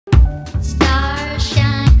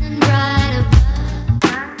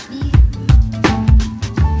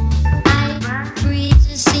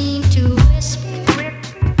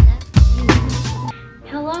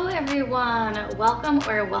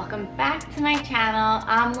or welcome back to my channel.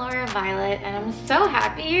 I'm Laura Violet and I'm so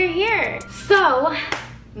happy you're here. So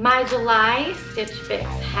my July Stitch Fix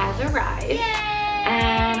has arrived. Yay!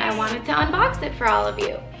 And I wanted to unbox it for all of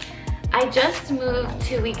you. I just moved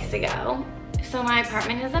 2 weeks ago, so my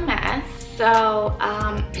apartment is a mess. So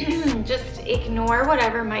just ignore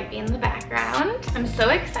whatever might be in the background. I'm so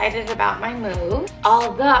excited about my move.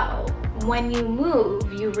 Although when you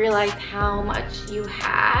move, you realize how much you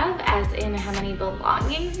have, as in how many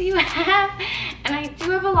belongings you have. And I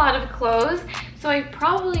do have a lot of clothes, so I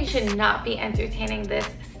probably should not be entertaining this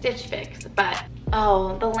Stitch Fix, but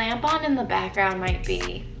oh, the lamp on in the background might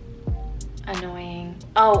be annoying.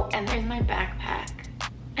 Oh, and there's my backpack.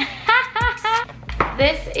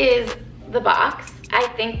 This is the box. I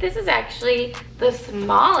think this is actually the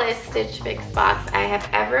smallest Stitch Fix box I have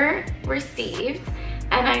ever received.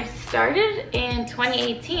 And I started in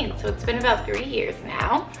 2018, so it's been about 3 years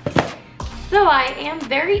now. So I am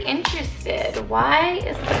very interested. Why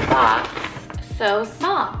is the box so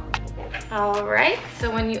small? All right,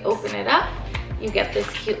 so when you open it up, you get this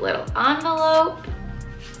cute little envelope.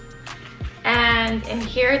 And in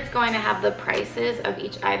here, it's going to have the prices of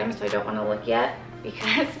each item, so I don't want to look yet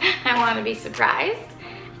because I want to be surprised.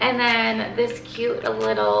 And then this cute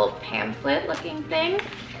little pamphlet looking thing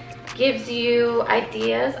gives you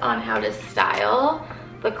ideas on how to style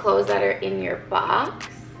the clothes that are in your box.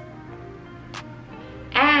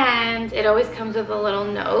 And it always comes with a little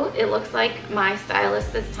note. It looks like my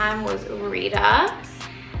stylist this time was Rita.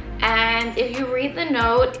 And if you read the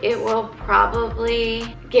note, it will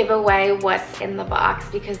probably give away what's in the box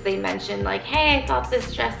because they mentioned like, hey, I thought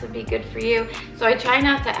this dress would be good for you. So I try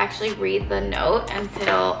not to actually read the note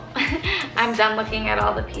until I'm done looking at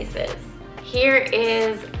all the pieces. Here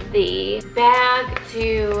is the bag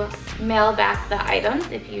to mail back the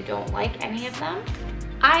items if you don't like any of them.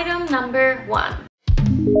 Item number 1.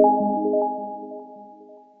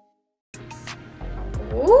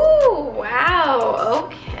 Ooh, wow,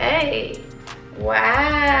 okay.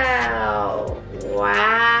 Wow,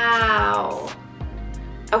 wow.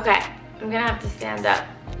 Okay, I'm gonna have to stand up.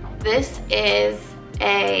 This is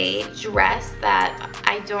a dress that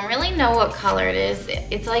I don't really know what color it is.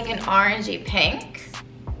 It's like an orangey pink.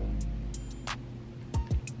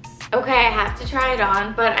 Okay, I have to try it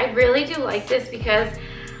on, but I really do like this because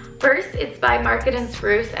first, it's by Market and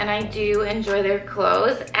Spruce, and I do enjoy their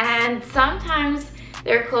clothes, and sometimes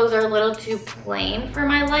their clothes are a little too plain for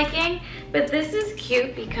my liking, but this is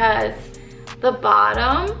cute because the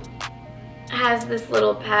bottom has this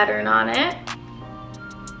little pattern on it,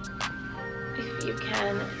 if you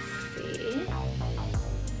can see,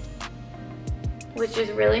 which is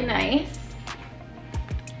really nice.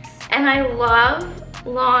 And I love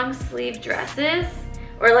long sleeve dresses,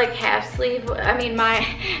 or like half sleeve. I mean,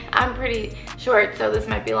 I'm pretty short, so this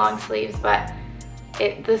might be long sleeves, but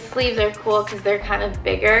the sleeves are cool because they're kind of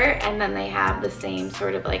bigger, and then they have the same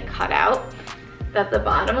sort of like cutout that the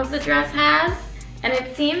bottom of the dress has. And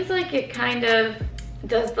it seems like it kind of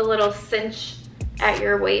does the little cinch at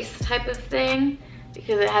your waist type of thing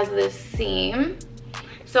because it has this seam.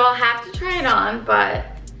 So I'll have to try it on, but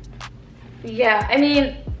yeah, I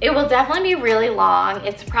mean, it will definitely be really long.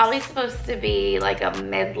 It's probably supposed to be like a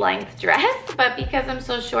mid-length dress, but because I'm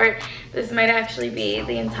so short, this might actually be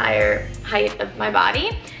the entire height of my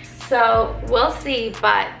body. So we'll see,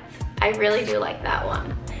 but I really do like that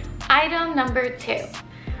one. Item number 2.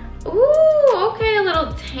 Ooh, okay, a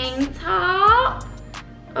little tank top.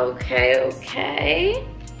 Okay, okay.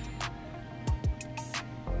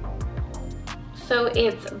 So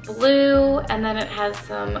it's blue, and then it has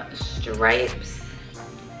some stripes.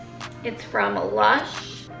 It's from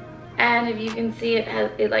Lush, and if you can see,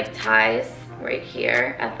 it like ties right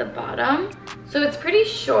here at the bottom. So it's pretty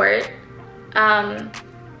short. I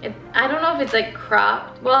don't know if it's like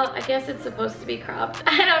cropped. Well, I guess it's supposed to be cropped.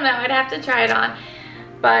 I don't know, I'd have to try it on.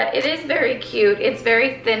 But it is very cute. It's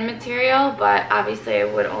very thin material, but obviously I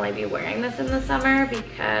would only be wearing this in the summer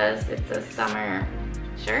because it's a summer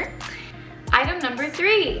shirt. Item number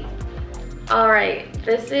 3. All right,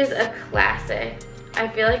 this is a classic. I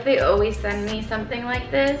feel like they always send me something like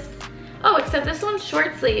this. Oh, except this one's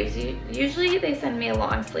short sleeves. Usually they send me a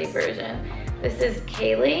long sleeve version. This is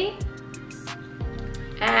Kaylee,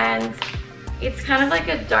 and it's kind of like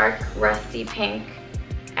a dark rusty pink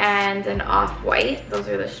and an off-white. Those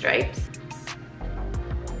are the stripes.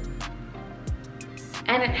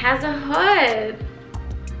 And it has a hood.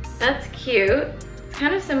 That's cute. It's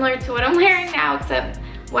kind of similar to what I'm wearing now, except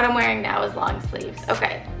what I'm wearing now is long sleeves.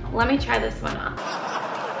 Okay, let me try this one on.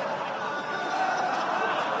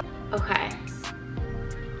 Okay,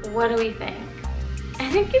 what do we think? I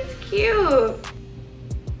think it's cute.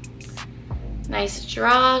 Nice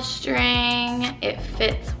drawstring, it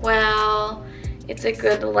fits well, it's a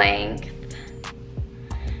good length.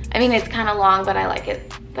 I mean, it's kind of long, but I like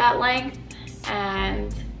it that length.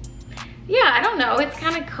 And yeah, I don't know, it's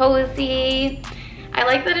kind of cozy. I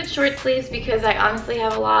like that it's short sleeves because I honestly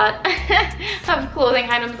have a lot of clothing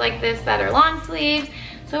items like this that are long sleeves,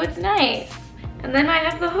 so it's nice. And then I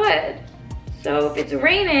have the hood. So if it's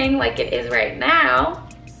raining like it is right now,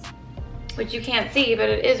 which you can't see, but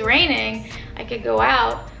it is raining, I could go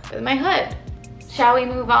out with my hood. Shall we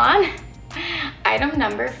move on? Item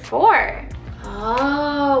number 4.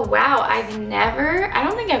 Oh, wow, I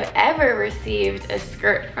don't think I've ever received a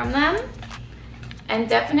skirt from them. And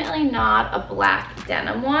definitely not a black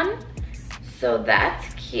denim one. So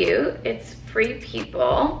that's cute. It's Free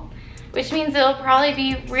People, which means it'll probably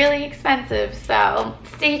be really expensive. So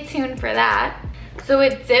stay tuned for that. So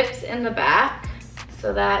it zips in the back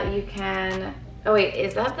so that you can, oh wait,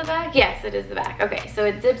 is that the back? Yes, it is the back. Okay, so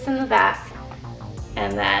it zips in the back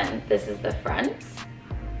and then this is the front.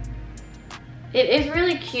 It is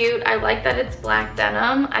really cute. I like that it's black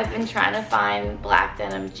denim. I've been trying to find black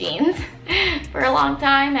denim jeans for a long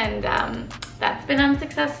time, and that's been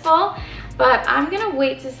unsuccessful. But I'm gonna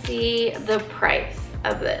wait to see the price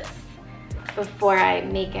of this before I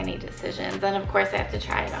make any decisions. And of course I have to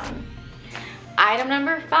try it on. Item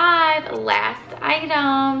number 5, last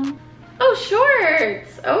item. Oh,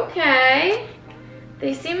 shorts, okay.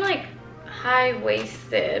 They seem like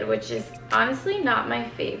high-waisted, which is honestly not my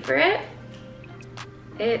favorite.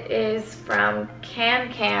 It is from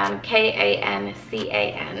Can,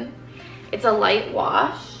 K-A-N-C-A-N. It's a light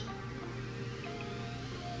wash.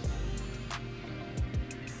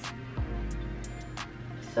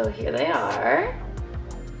 So here they are.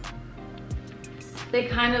 They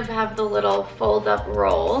kind of have the little fold-up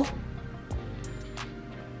roll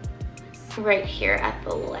right here at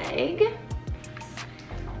the leg.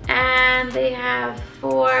 And they have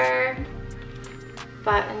 4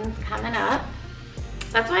 buttons coming up.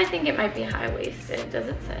 That's why I think it might be high-waisted. Does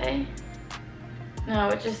it say? No,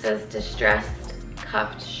 it just says distressed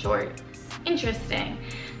cuffed short. Interesting.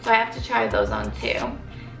 So I have to try those on too.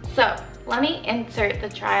 So let me insert the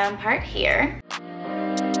try-on part here.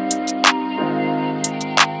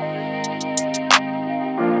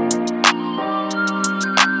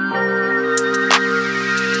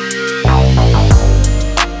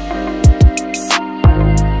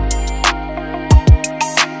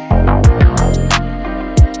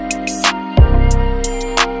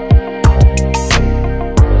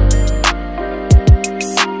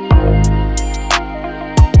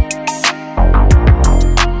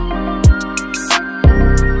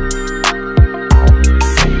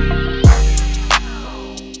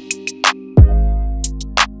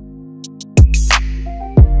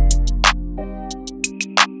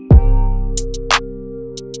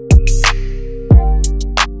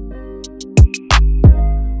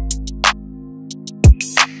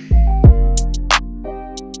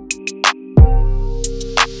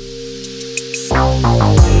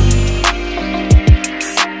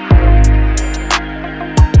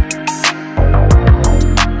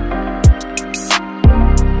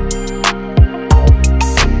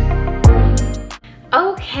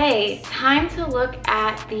 Okay, time to look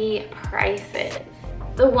at the prices.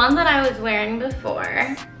 The one that I was wearing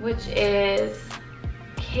before, which is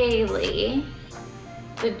Kaylee,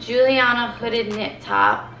 the Juliana hooded knit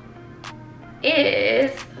top,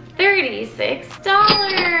 is $36.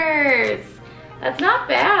 That's not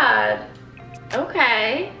bad.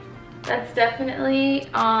 Okay, that's definitely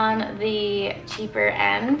on the cheaper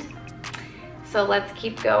end. So let's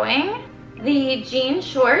keep going. The jean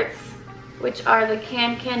shorts, which are the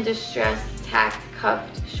Can Distressed Tacked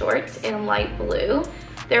Cuffed Shorts in light blue.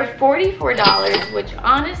 They're $44, which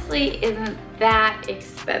honestly isn't that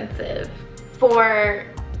expensive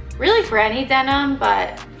really for any denim,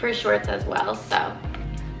 but for shorts as well, so.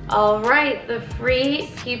 All right, the Free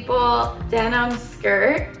People denim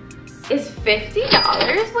skirt is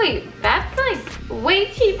 $50. Wait, that's like way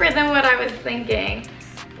cheaper than what I was thinking.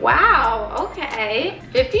 Wow, okay.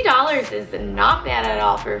 $50 is not bad at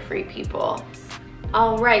all for Free People.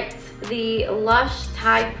 All right, the Lush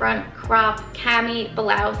tie front crop cami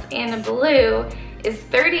blouse in blue is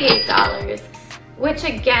 $38, which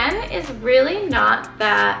again is really not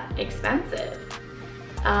that expensive.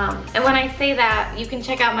 And when I say that, you can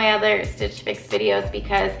check out my other Stitch Fix videos,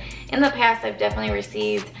 because in the past I've definitely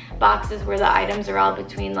received boxes where the items are all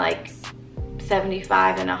between like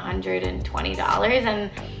 $75 and $120, and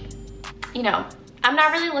you know, I'm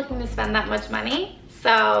not really looking to spend that much money,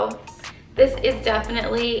 so This is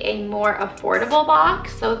definitely a more affordable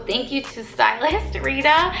box, so thank you to stylist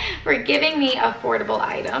Rita for giving me affordable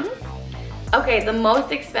items. Okay, the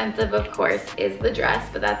most expensive, of course, is the dress,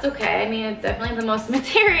 but that's okay. I mean, it's definitely the most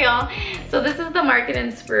material. So this is the Market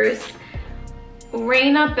and Spruce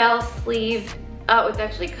Reina Bell sleeve. Oh, it's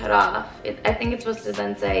actually cut off. I think it's supposed to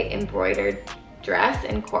then say embroidered dress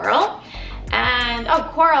in coral. And, oh,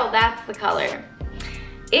 coral, that's the color.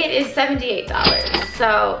 It is $78,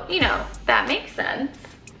 so, you know, that makes sense.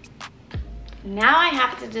 Now I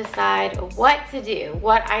have to decide what to do.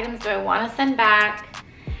 What items do I want to send back?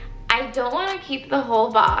 I don't want to keep the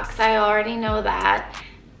whole box. I already know that.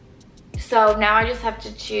 So now I just have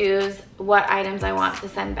to choose what items I want to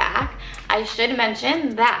send back. I should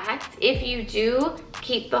mention that if you do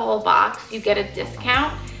keep the whole box, you get a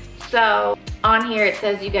discount. So on here it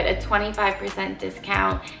says you get a 25%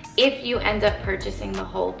 discount if you end up purchasing the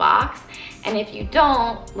whole box. And if you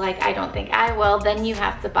don't, like I don't think I will, then you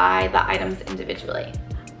have to buy the items individually.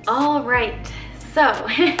 All right, so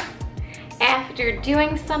after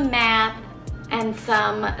doing some math and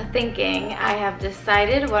some thinking, I have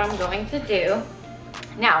decided what I'm going to do.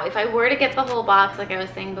 Now, if I were to get the whole box, like I was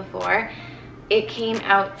saying before, it came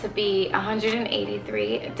out to be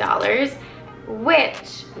 $183,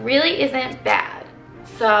 which really isn't bad.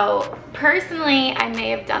 So personally, I may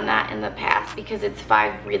have done that in the past because it's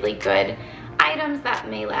 5 really good items that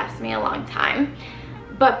may last me a long time.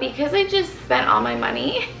 But because I just spent all my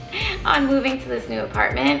money on moving to this new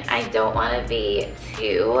apartment, I don't want to be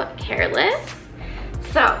too careless.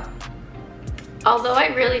 So, although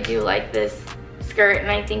I really do like this skirt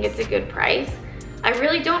and I think it's a good price, I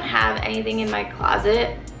really don't have anything in my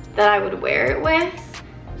closet that I would wear it with.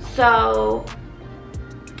 So,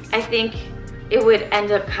 I think it would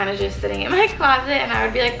end up kind of just sitting in my closet and I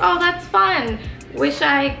would be like, oh, that's fun. Wish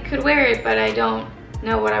I could wear it, but I don't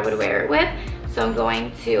know what I would wear it with. So I'm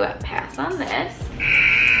going to pass on this.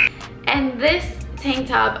 And this tank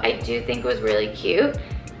top I do think was really cute.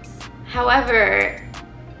 However,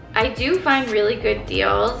 I do find really good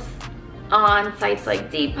deals on sites like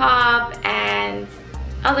Depop and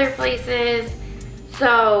other places.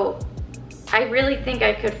 So I really think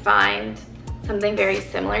I could find something very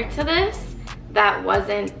similar to this that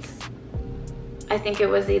wasn't, I think it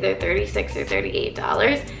was either $36 or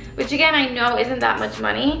 $38, which again, I know isn't that much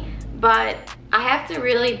money, but I have to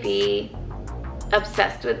really be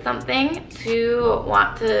obsessed with something to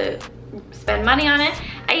want to spend money on it.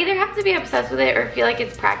 I either have to be obsessed with it or feel like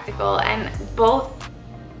it's practical, and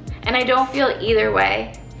I don't feel either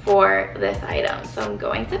way for this item, so I'm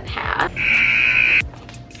going to pass.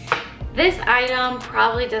 This item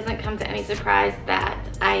probably doesn't come to any surprise that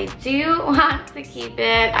I do want to keep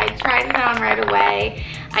it. I tried it on right away.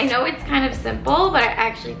 I know it's kind of simple, but I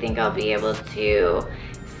actually think I'll be able to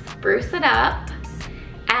spruce it up.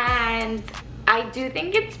 And I do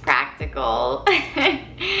think it's practical.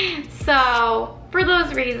 So for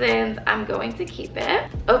those reasons, I'm going to keep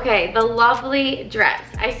it. Okay, the lovely dress.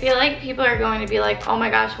 I feel like people are going to be like, oh my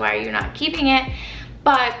gosh, why are you not keeping it?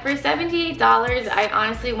 But for $78, I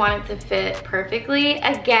honestly want it to fit perfectly.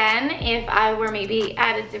 Again, if I were maybe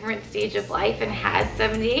at a different stage of life and had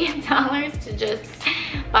 $78 to just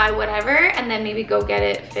buy whatever and then maybe go get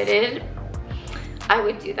it fitted, I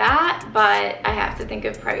would do that, but I have to think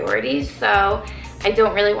of priorities. So I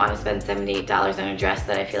don't really want to spend $78 on a dress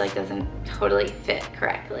that I feel like doesn't totally fit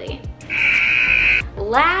correctly.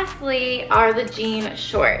 Lastly are the jean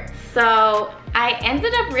shorts. So I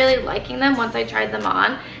ended up really liking them once I tried them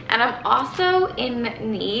on, and I'm also in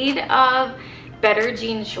need of better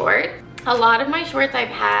jean shorts. A lot of my shorts I've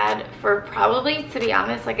had for probably, to be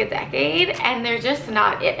honest, like a decade, and they're just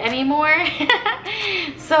not it anymore.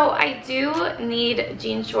 So I do need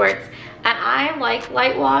jean shorts, and I like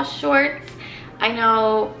light wash shorts. I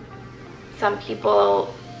know some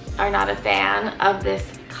people are not a fan of this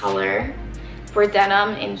color for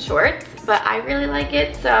denim in shorts, but I really like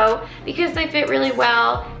it. So because they fit really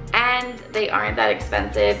well and they aren't that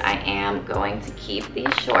expensive, I am going to keep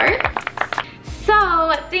these shorts.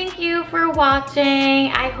 So thank you for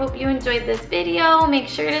watching. I hope you enjoyed this video. Make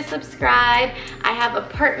sure to subscribe. I have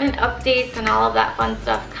apartment updates and all of that fun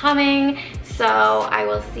stuff coming. So I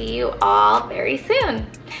will see you all very soon.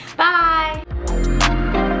 Bye.